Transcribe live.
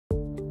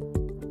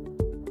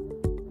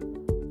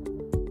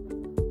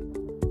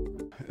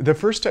The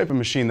first type of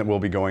machine that we'll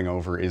be going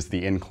over is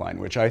the incline,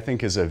 which I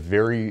think is a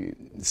very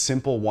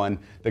simple one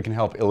that can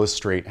help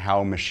illustrate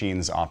how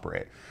machines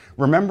operate.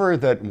 Remember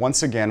that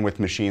once again with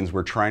machines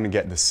we're trying to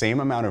get the same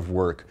amount of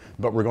work,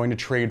 but we're going to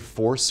trade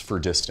force for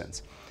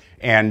distance.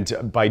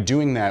 And by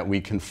doing that we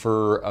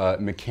confer a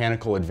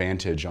mechanical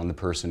advantage on the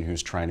person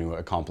who's trying to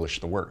accomplish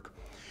the work.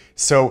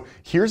 So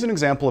here's an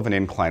example of an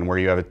incline where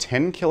you have a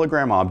 10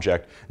 kilogram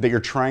object that you're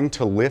trying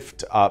to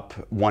lift up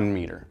 1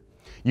 meter.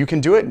 You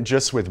can do it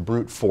just with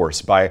brute force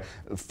by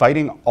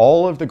fighting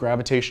all of the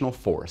gravitational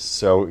force.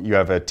 So you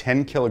have a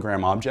 10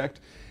 kilogram object,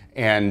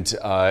 and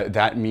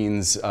that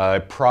means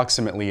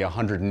approximately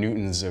 100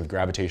 newtons of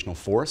gravitational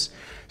force.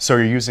 So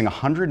you're using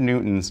 100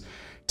 newtons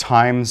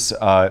times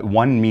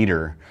 1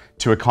 meter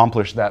to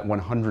accomplish that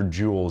 100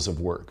 joules of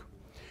work.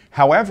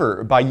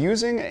 However, by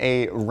using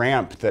a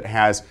ramp that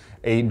has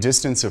a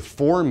distance of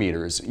 4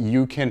 meters,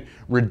 you can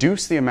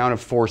reduce the amount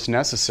of force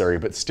necessary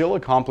but still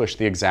accomplish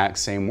the exact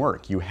same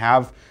work. You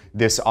have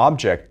this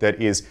object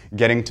that is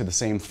getting to the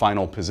same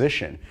final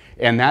position,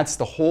 and that's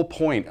the whole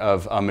point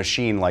of a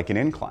machine like an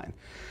incline.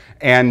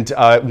 And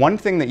one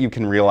thing that you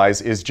can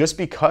realize is just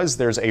because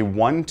there's a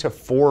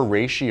 1:4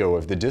 ratio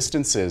of the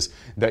distances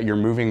that you're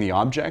moving the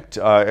object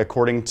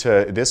according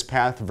to this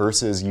path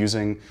versus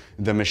using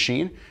the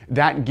machine,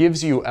 that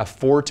gives you a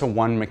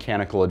 4:1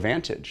 mechanical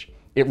advantage.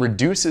 It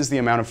reduces the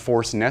amount of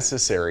force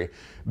necessary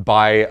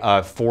by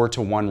a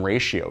 4:1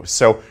 ratio.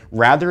 So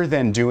rather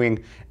than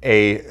doing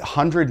a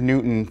 100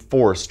 Newton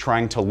force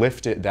trying to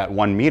lift it that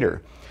 1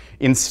 meter,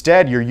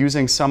 instead you're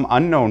using some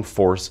unknown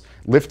force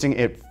lifting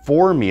it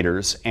 4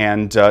 meters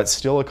and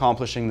still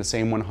accomplishing the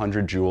same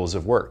 100 joules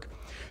of work.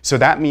 So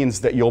that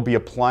means that you'll be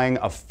applying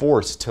a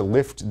force to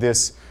lift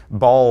this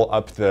ball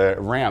up the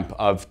ramp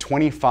of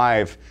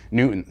 25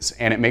 newtons,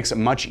 and it makes it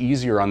much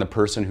easier on the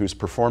person who's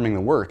performing the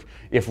work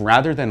if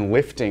rather than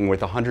lifting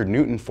with a 100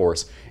 Newton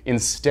force,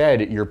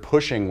 instead you're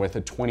pushing with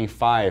a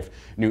 25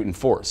 Newton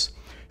force.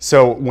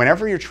 So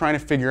whenever you're trying to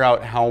figure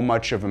out how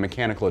much of a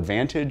mechanical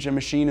advantage a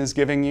machine is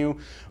giving you,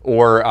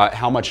 or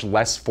how much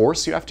less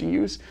force you have to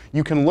use,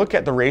 you can look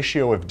at the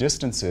ratio of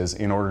distances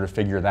in order to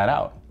figure that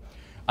out.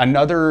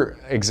 Another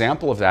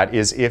example of that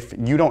is if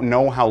you don't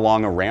know how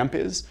long a ramp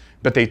is,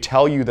 but they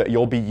tell you that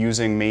you'll be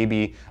using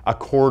maybe a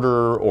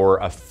quarter or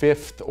a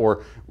fifth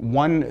or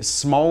one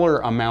smaller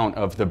amount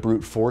of the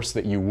brute force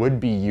that you would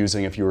be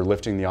using if you were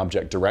lifting the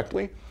object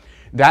directly,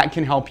 that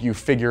can help you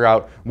figure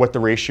out what the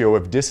ratio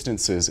of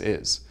distances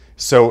is.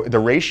 So the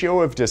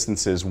ratio of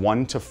distances,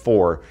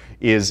 1:4,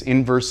 is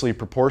inversely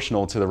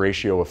proportional to the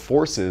ratio of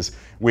forces,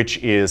 which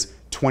is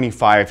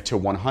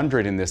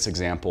 25:100 in this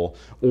example,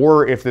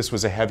 or if this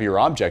was a heavier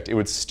object, it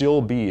would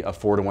still be a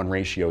 4:1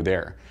 ratio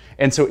there.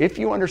 And so if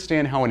you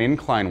understand how an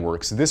incline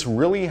works, this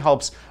really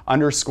helps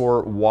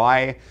underscore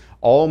why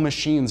all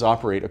machines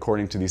operate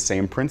according to these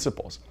same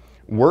principles.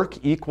 Work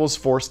equals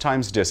force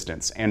times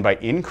distance, and by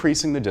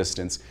increasing the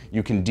distance,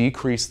 you can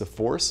decrease the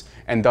force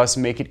and thus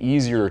make it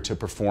easier to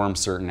perform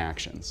certain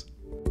actions.